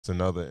It's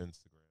another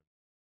Instagram.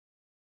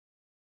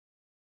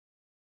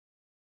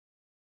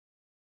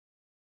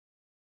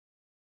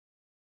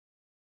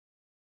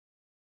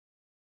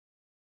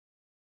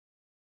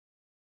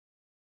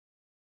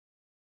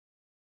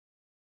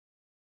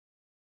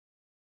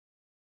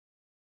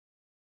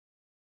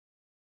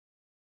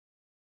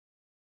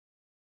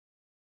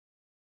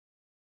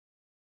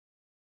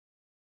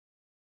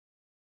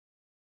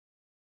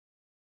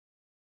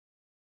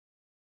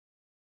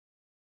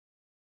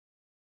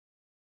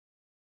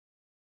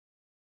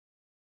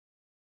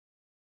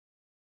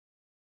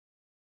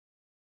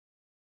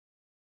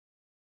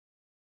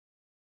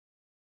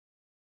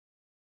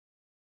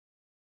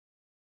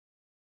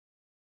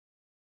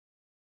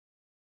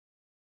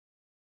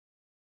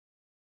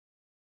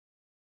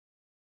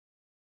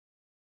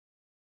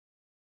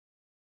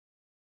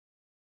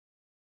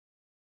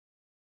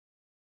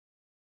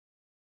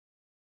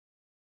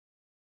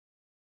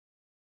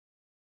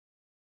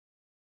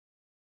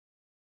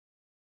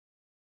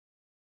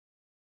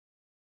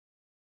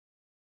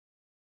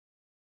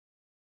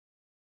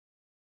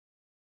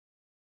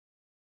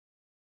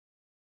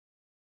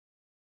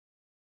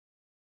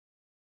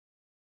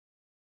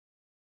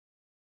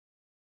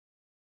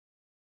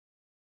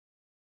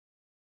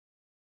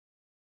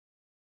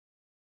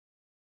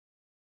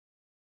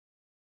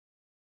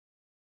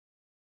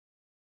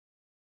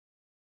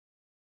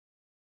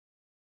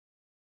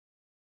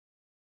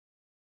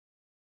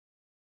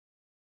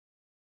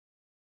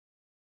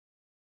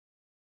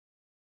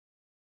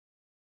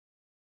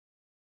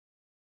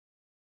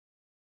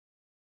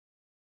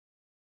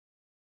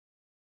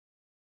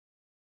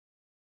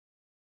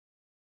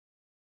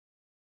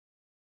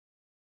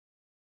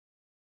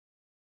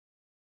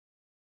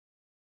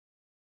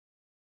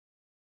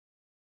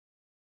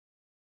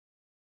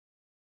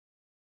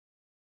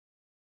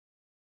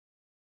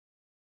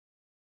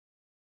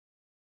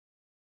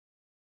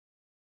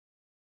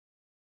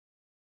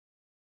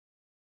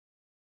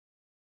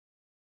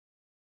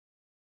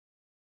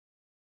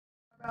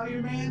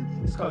 Value, man,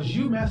 it's because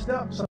you messed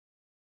up. So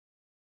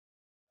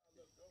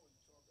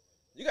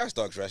You gotta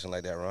start dressing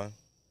like that, Ron.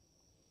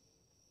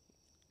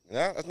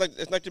 Yeah,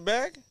 that's not your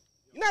bag.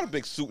 You're not a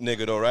big suit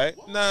nigga though, right?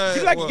 Nah,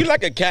 You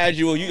like a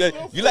casual. You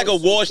like a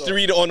Wall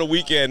Street on the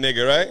weekend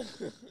nigga, right?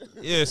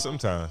 yeah,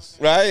 sometimes.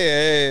 Right?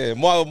 Yeah.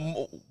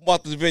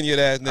 Martha's Vineyard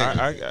ass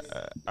nigga.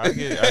 I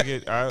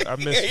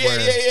miss yeah,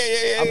 wearing.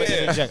 yeah. I'm gonna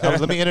interject.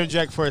 Let me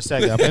interject for a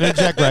second. I'm gonna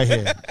interject right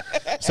here.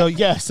 So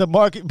so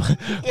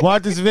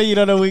Martha's Vineyard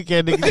on the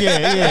weekend.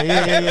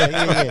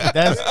 Yeah.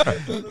 That's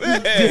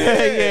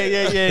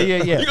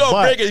yeah. You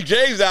gonna break his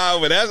James out,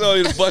 but that's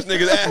only the bust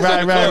niggas ass.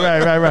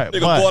 Right.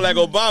 Nigga ball like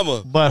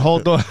Obama. But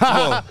hold on.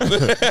 Come on.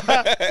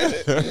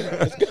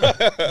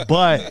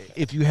 But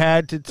if you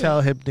had to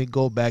tell him to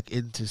go back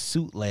into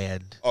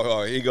Suitland,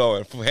 Oh, he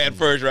going head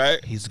first,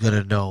 right? he's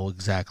gonna know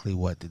exactly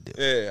what to do.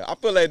 Yeah, I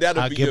feel like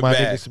that'll I'll be give your my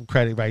bag. nigga some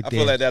credit right I there.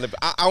 feel like that'll.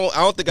 I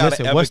don't think I'll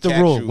Listen, ever what's the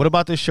catch rule? you. What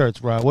about the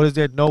shirts, Ron? What is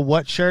there? No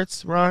what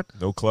shirts, Ron?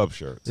 No club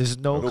shirts. There's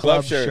no No club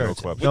club shirts.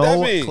 shirts. No club shirts. What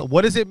that mean?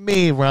 What does it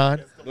mean,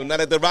 Ron? No,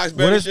 not at the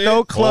Roxbury What does shit?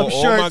 no club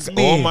all shirts my,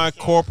 mean? all my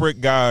corporate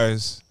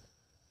guys,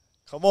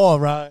 Come on,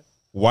 Ron.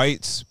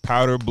 whites,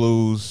 powder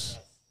blues,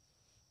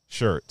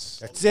 shirts.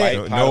 That's White,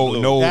 it. powder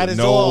blue. No, That is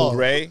no, all.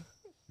 Gray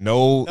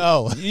no.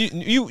 No.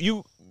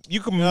 You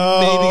can No.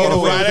 maybe get on a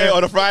away with Friday. it.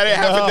 On a Friday,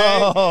 half a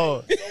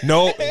day.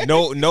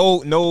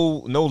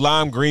 No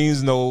lime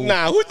greens, no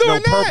Nah, who's doing no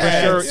purple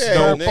that? shirts, Yeah,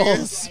 no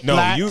nigga. no.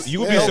 Blacks. You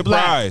would be No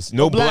surprised.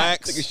 No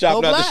blacks. Nigga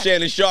shopping No out the black.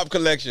 Shannon Sharp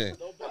collection.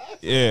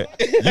 Yeah,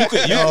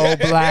 No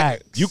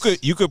black. you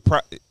could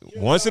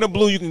once in a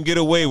blue you can get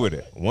away with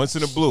it. Once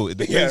in a blue, it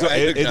depends. Yeah,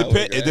 right.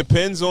 It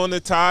depends on the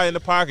tie and the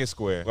pocket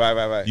square.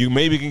 Right. You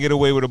maybe can get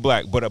away with a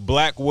black, but a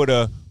black with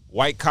a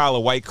white collar,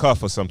 white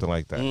cuff, or something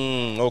like that.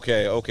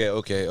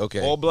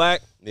 Okay. All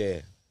black,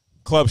 Yeah.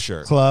 club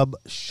shirt. Club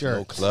No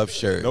shirt. club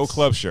shirts. No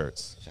club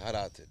shirts. Shout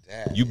out to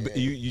that.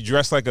 You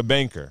dress like a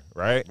banker,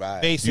 right?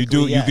 Right.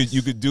 Basically,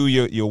 You could do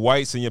your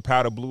whites and your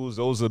powder blues.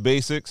 Those are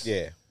basics.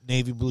 Yeah.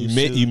 Navy blue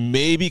You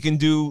maybe can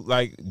do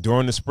like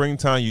during the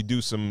springtime. You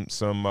do some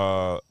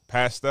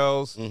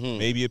pastels,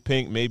 maybe a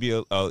pink, maybe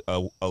a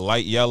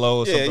light yellow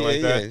or something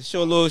like that. Yeah.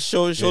 Show a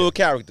little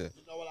character.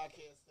 You know what I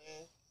can't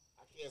stand?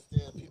 I can't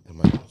stand people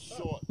with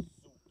short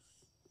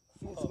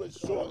suits with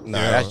shorts. Nah,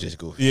 Yeah. that's just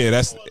goofy. Yeah,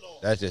 that's.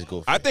 That's just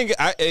goofy. I think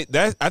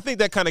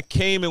that kind of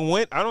came and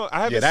went. I haven't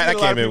Yeah, seen that a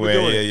lot came of in people way.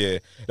 doing it. Yeah.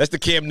 That's the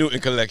Cam Newton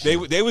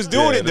collection. They was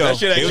doing it though. That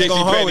shit at They was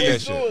going hard with that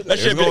JCPenney. shit. That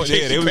shit They was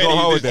at they was going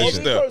hard with that JCPenney.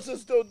 shit. Only person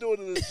still doing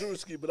it is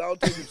Drewski, but I don't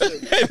take him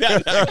serious.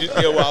 Nah, you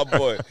just a wild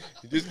boy.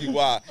 You just be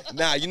wild.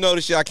 Nah, you know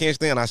the shit I can't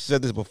stand. I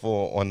said this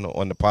before on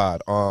the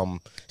pod.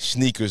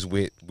 Sneakers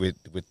with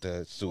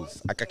the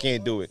suits. Like I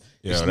can't do it.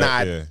 Yeah, It's that-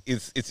 not. yeah.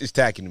 It's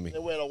tacky to me. They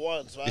wear the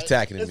ones, right? It's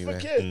tacky to it's me, for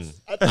man.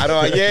 kids. I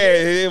don't.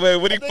 Yeah.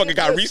 What do you I think fucking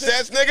got? it's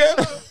Recess,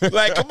 nigga?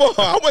 Like, come on.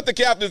 I went to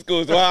Catholic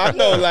school, so I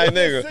know, like,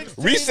 nigga.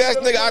 16, Recess,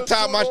 nigga. I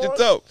tie my shit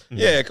up.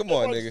 Yeah, come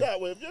on, What's nigga. that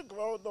way? If you're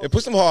grown, Yeah,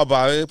 put some hard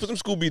body. Put some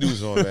Scooby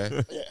Doo's on,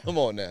 man. Come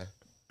on now.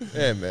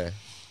 Yeah, man.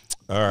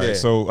 All right. Yeah.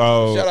 So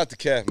Shout out to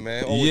Kev,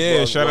 man. Always yeah,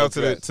 well- shout well out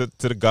to dressed.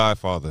 the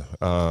Godfather.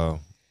 She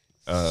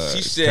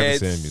Kevin said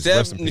Samuels.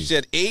 Rest in 7. He peace.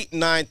 said 8,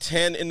 9,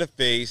 10 in the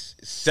face.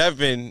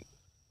 7.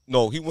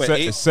 No, he went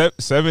 8.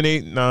 7,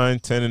 8, 9,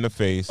 10 in the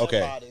face.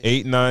 Okay.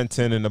 8, 9,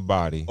 10 in the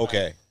body.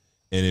 Okay.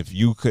 And if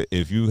you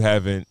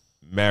haven't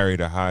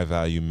married a high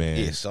value man,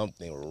 There's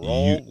something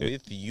wrong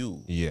with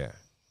you. yeah,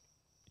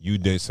 you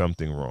did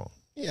something wrong.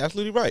 Yeah,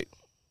 absolutely right.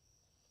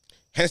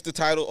 Hence the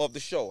title of the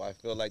show. I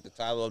feel like the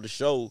title of the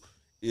show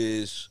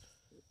is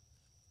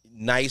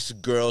Nice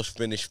Girls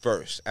Finish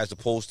First, as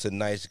opposed to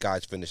Nice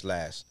Guys Finish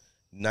Last.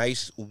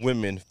 Nice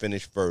women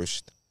finish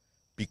first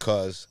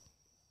because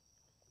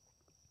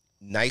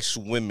nice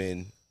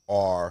women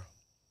are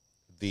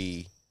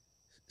the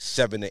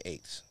 7 and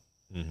 8s.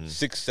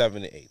 6,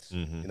 7, and 8s.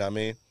 You know what I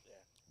mean?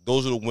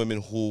 Those are the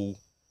women who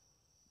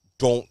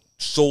don't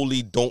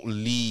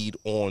lead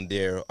on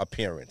their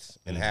appearance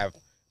and have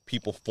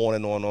people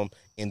fawning on them,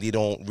 and they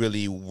don't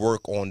really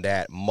work on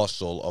that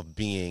muscle of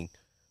being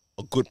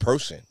a good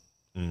person,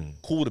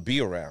 cool to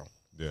be around,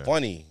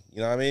 funny.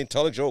 You know what I mean?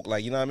 Tell a joke,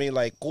 like, you know what I mean?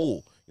 Like,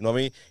 cool. You know what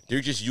I mean?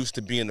 They're just used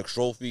to being a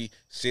trophy,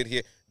 sit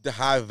here. The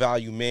high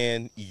value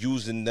man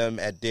using them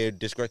at their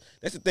discretion.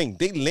 That's the thing.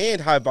 They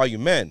land high value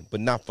men, but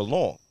not for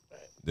long.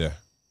 Yeah,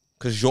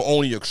 Because you're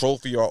only a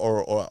trophy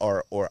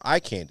or eye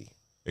candy.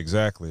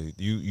 exactly.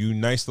 You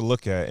nice to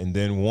look at, and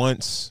then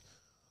once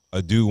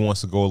a dude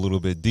wants to go a little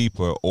bit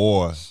deeper,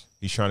 or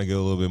he's trying to get a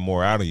little bit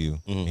more out of you,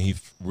 and he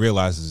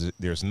realizes that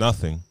there's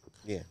nothing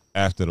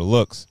after the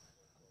looks,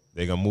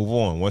 they're gonna move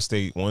on. Once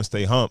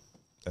they hump,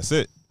 that's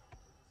it.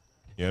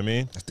 You know what I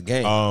mean? That's the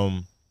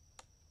game.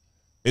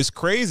 It's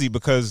crazy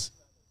because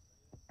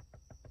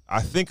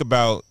I think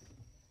about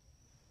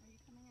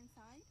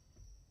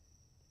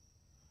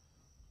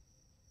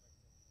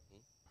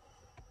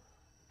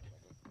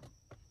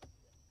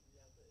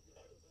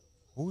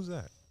who's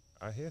that?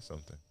 I hear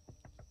something.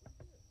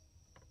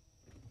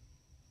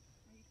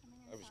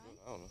 I don't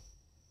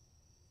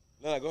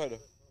know. No, go ahead.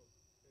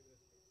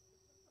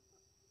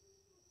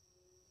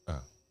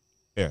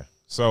 Yeah.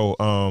 So,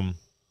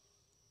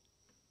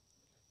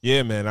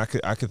 yeah, man, I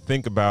could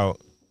think about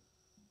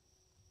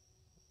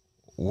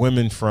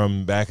women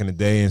from back in the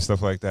day and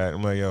stuff like that.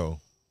 I'm like, yo,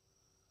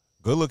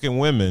 good looking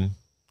women,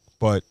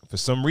 but for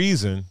some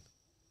reason,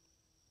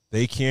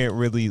 they can't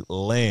really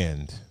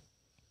land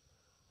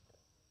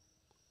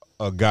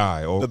a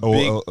guy or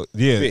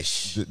yeah,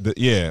 fish.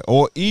 Yeah,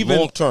 or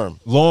even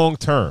long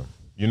term.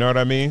 You know what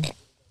I mean?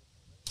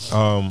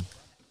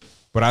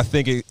 But I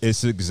think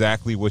it's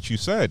exactly what you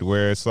said,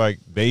 where it's like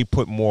they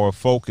put more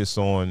focus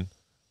on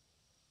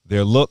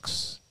their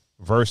looks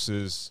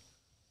versus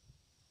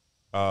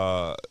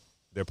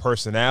their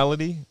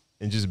personality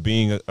and just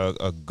being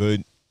a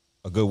good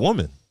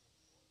woman.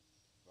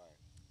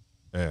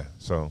 Yeah.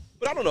 So.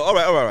 But I don't know. All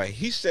right.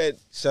 He said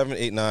 7,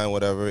 8, 9,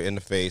 whatever in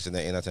the face, and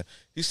then 8, 9, 10.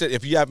 He said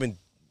if you haven't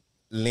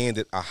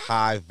landed a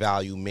high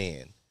value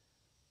man,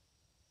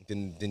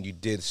 then you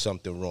did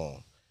something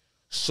wrong.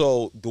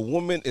 So the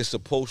woman is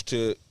supposed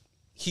to.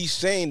 He's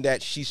saying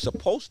that she's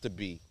supposed to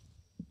be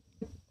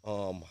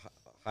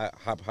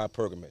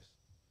hypergamous.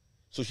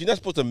 So she's not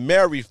supposed to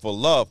marry for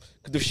love.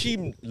 Because if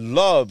she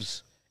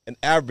loves an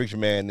average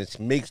man,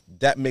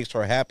 that makes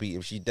her happy.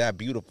 If she's that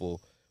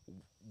beautiful,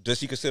 does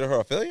he consider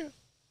her a failure?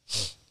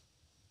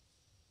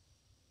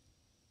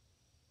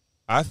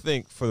 I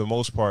think for the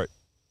most part,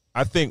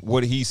 I think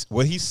what he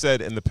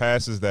said in the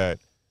past is that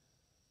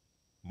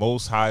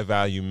most high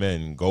value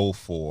men go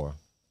for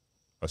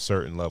a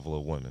certain level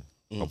of women,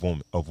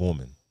 of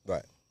woman.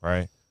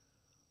 Right.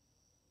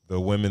 The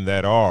women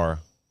that are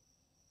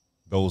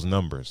those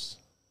numbers.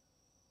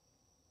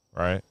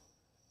 Right.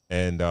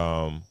 And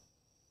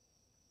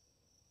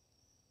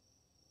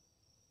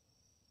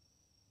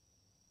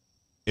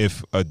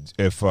if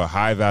a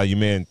high value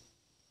man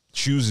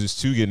chooses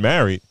to get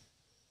married,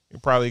 you're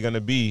probably gonna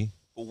be.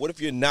 But what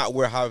if you're not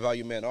where high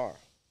value men are?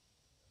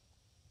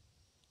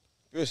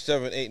 If you're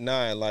 7, 8,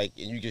 9, like,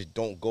 and you just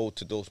don't go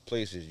to those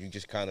places, you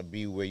just kind of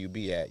be where you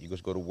be at. You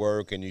just go to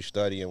work and you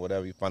study and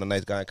whatever. You find a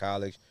nice guy in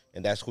college,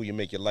 and that's who you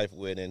make your life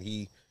with. And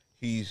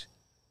he's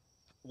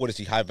what is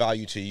he, high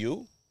value to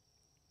you?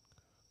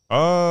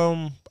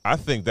 I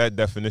think that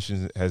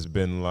definition has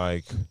been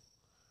like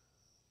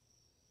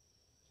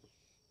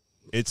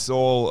it's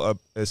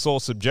all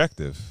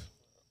subjective.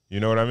 You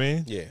know what I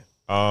mean? Yeah.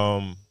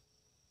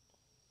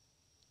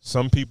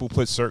 Some people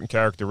put certain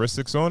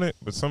characteristics on it,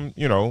 but some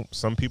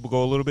people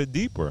go a little bit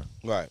deeper.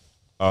 Right.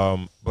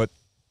 But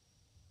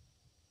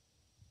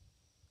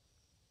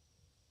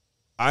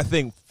I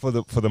think for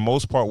the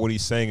most part, what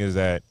he's saying is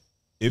that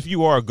if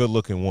you are a good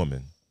looking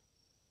woman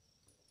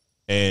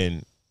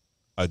and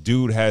a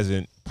dude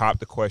hasn't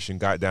popped the question,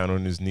 got down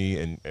on his knee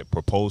and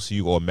proposed to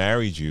you or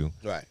married you,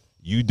 right,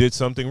 you did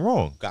something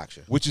wrong. Gotcha.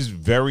 Which is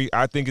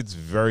I think it's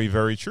very,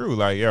 very true.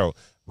 Like, yo,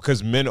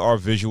 because men are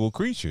visual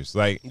creatures.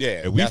 Like,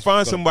 yeah, if we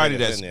find somebody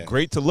that's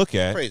great to look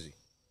at, crazy,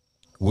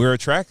 we're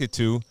attracted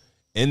to,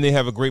 and they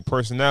have a great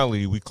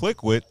personality we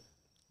click with,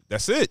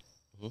 that's it.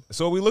 That's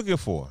what we're looking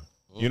for.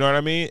 You know what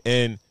I mean?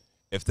 And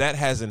if that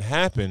hasn't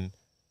happened,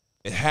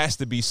 it has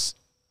to be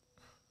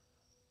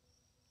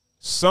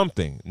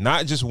something,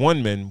 not just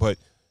one man, but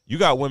you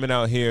got women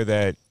out here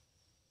that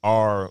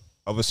are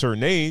of a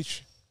certain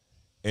age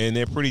and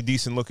they're pretty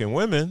decent looking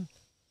women,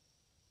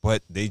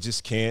 but they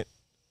just can't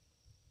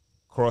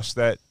cross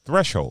that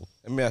threshold.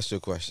 Let me ask you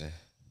a question.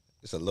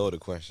 It's a loaded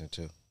question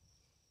too.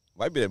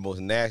 Might be the most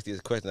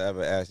nastiest question I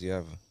ever asked you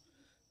ever.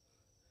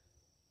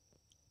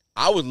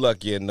 I was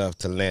lucky enough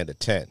to land a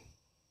 10.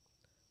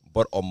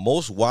 But are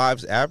most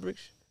wives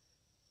average?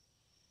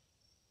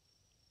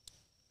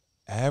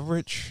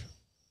 Average?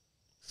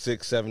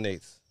 6, 7,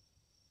 8.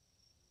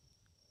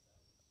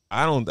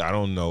 I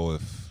don't know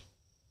if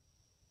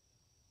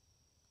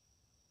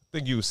I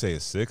think you would say a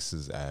 6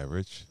 is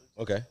average.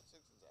 Okay.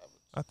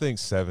 I think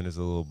 7 is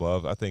a little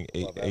above. I think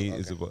 8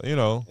 is above. You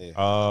know,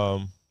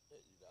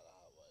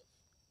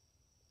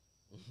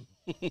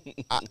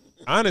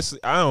 honestly,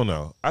 I don't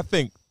know. I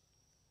think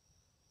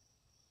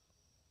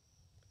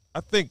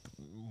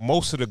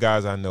most of the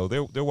guys I know,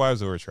 their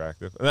wives are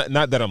attractive.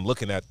 Not that I'm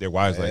looking at their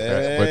wives like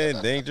that,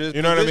 but dangerous.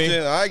 you know what I mean?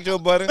 All right, Joe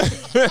Budden.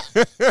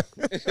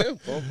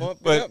 Pump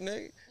But- it up,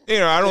 nigga. you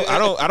know,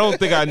 I don't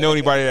think I know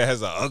anybody that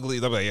has an ugly.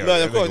 I'm like, yo, No,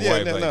 that of course, nigga yeah,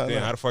 wife, no, like, no, damn,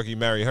 no. how the fuck you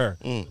marry her?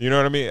 You know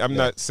what I mean? I'm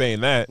not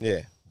saying that.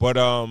 Yeah. But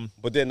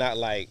But they're not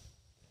like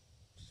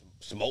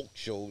smoke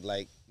show,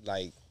 like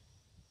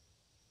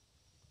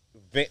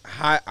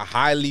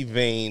highly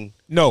vain.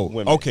 no.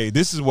 women. Okay,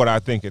 this is what I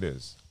think it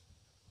is.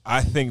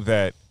 I think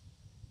that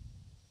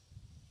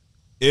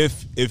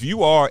if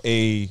you are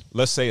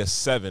let's say a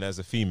 7 as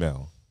a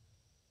female,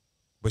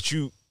 but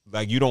you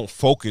don't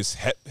focus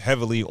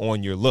heavily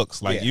on your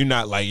looks. Like, Yeah. you're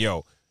not like,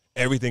 yo,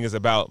 everything is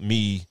about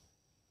me.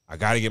 I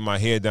got to get my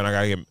hair done. I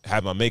got to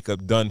have my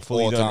makeup done,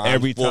 fully All done time.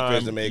 every Full time.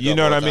 face of makeup You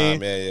know all what I mean?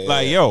 time. Yeah,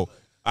 like, yeah. yo,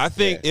 I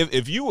think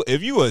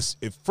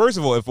if first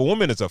of all, if a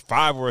woman is a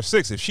 5 or a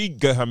 6, if she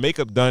got her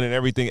makeup done and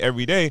everything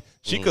every day,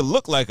 she could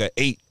look like an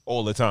 8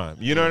 all the time.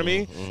 You know what I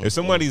mean? If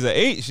somebody's an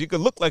 8, she could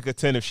look like a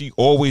 10 if she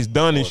always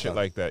done and shit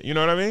like that. You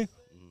know what I mean?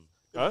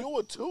 Huh? If you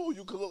were 2,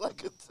 you could look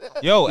like a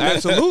 10. Yo,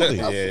 absolutely.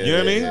 Yeah, you know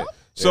what I mean? yeah.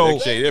 So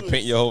They'll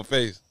paint your whole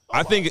face.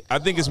 I think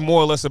it's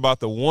more or less about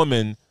the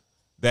woman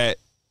that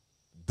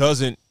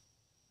doesn't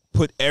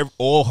put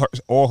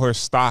all her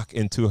stock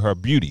into her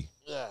beauty.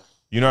 Yeah.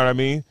 You know what I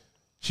mean?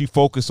 She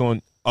focused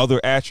on other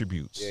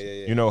attributes.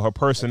 Yeah. You know, her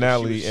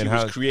personality She and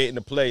was how creating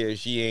a player.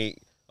 She ain't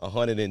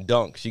 100 and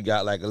dunk. She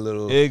got like a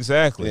little.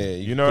 exactly. Yeah,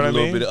 you know what I A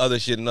little mean? bit of other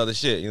shit and other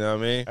shit. You know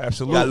what I mean?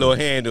 Absolutely. Got a little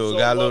handle. So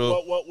got a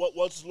little.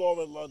 what's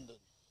Lauren London?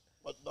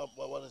 What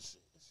is she?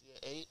 Is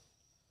she an 8?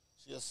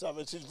 She a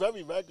 7? She's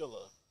very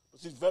regular,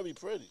 but she's very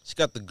pretty. She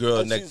got the girl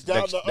And she's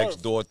down to next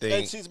earth. door thing.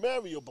 And she's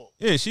marryable.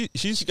 Yeah, She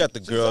got the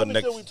girl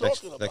everything we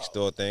talking next about.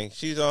 door thing.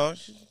 She's on.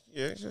 She's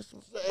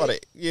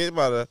an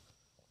about a.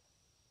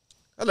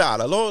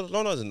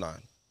 Lona's a 9.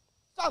 It's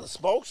not a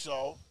smoke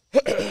show.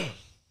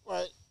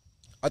 Right?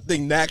 I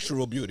think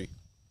natural beauty.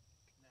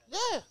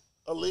 Yeah.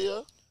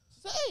 Aaliyah,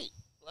 she's an 8,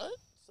 right?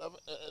 7.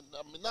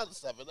 I mean, not a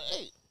 7, an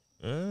 8.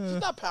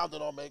 She's not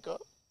pounding on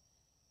makeup.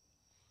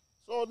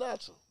 It's all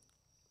natural.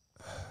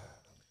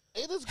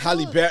 8 is good.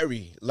 Halle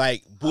Berry,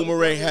 like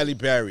Boomerang Halle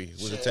Berry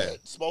was a 10.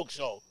 Shit, smoke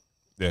show.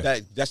 Yeah.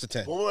 That's a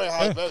 10. Boomerang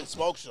Halle Berry,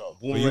 smoke show.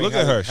 But you look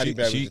at her. Halle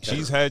Berry was a 10.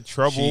 She's had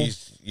trouble.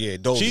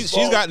 She's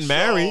Smoke gotten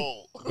married,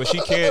 show. but she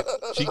can't.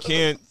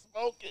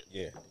 Smoke it.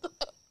 Yeah.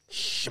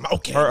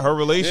 Smoking. Her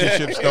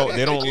relationships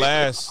don't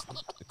last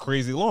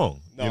crazy long.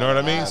 You know what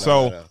I mean? No,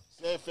 So no.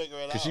 She ain't figure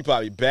it out. Cause she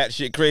probably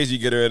batshit crazy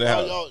get her in the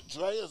house. Yo,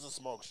 Dre is a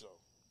smoke show.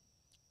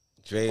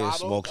 Dre is Lotto,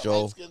 smoke the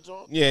show. light-skinned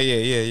joint,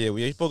 Yeah.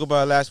 We spoke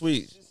about it last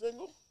week. She's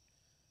single?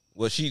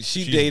 Well, she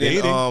She's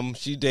dating dating?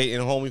 she dating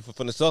homie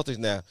from the Celtics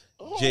now.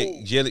 Oh.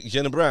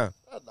 Jenna Brown.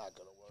 That's not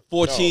gonna work.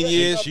 14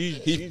 years. she's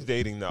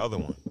dating the other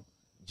one.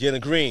 Jenna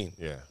Green.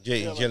 Yeah.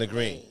 Jenna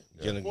Green.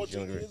 Jenna 14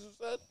 Green. years, you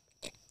said?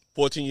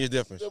 14 years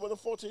difference. They were in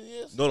 14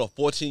 years? No,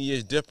 14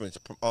 years difference.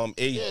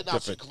 Age Yeah, now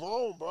she difference.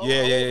 grown, bro. Yeah.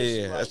 How old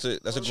is she,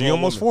 like, That's a She grown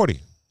almost woman. 40.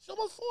 She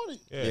almost 40.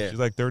 Yeah, she's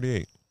like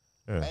 38.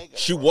 Yeah. Ain't gonna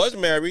She work. was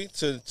married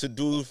to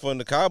dude from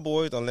the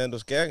Cowboys, Orlando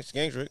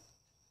Skangrick.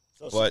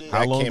 So she But need-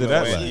 How long came did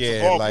that away. last? She's a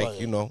Yeah, ball like player.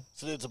 you know.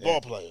 She needs a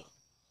ball player.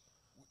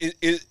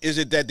 Is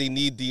it that they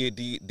need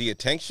the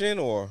attention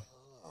or?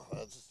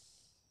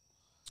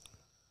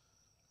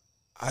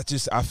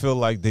 I feel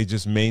like they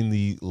just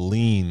mainly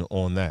lean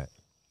on that.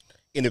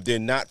 And if they're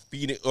not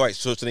feeding, all right,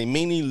 so they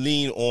mainly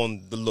lean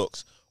on the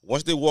looks.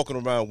 Once they're walking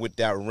around with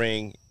that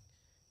ring,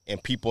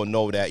 and people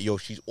know that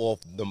she's off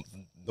the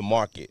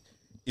market,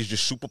 is your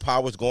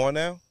superpowers gone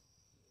now?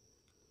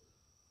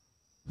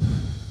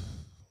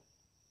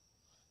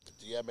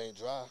 DM ain't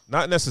dry.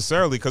 Not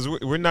necessarily, because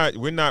we're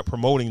not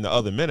promoting the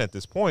other men at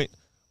this point,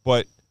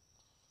 but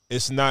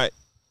it's not.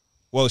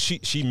 Well,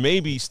 she may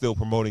be still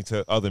promoting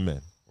to other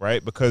men,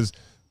 right? Because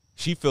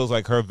she feels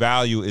like her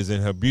value is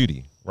in her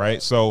beauty,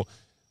 right? So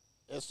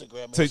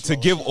Instagram. to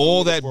give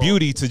all that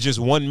beauty to just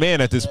one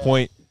man at this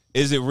point,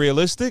 Is it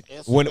realistic?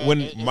 When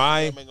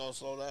Instagram ain't gonna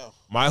slow down.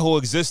 my whole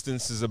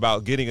existence is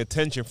about getting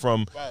attention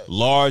from Right.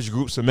 large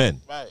groups of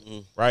men, Right.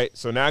 right?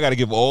 So now I got to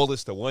give all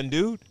this to one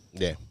dude.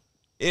 Yeah.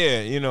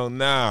 Yeah,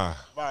 nah.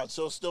 Right.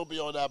 She'll still be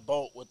on that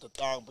boat with the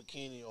thong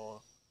bikini on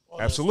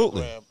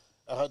Absolutely. Instagram,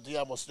 and her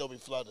DM will still be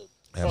flooded.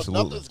 So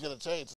Absolutely. nothing's gonna change.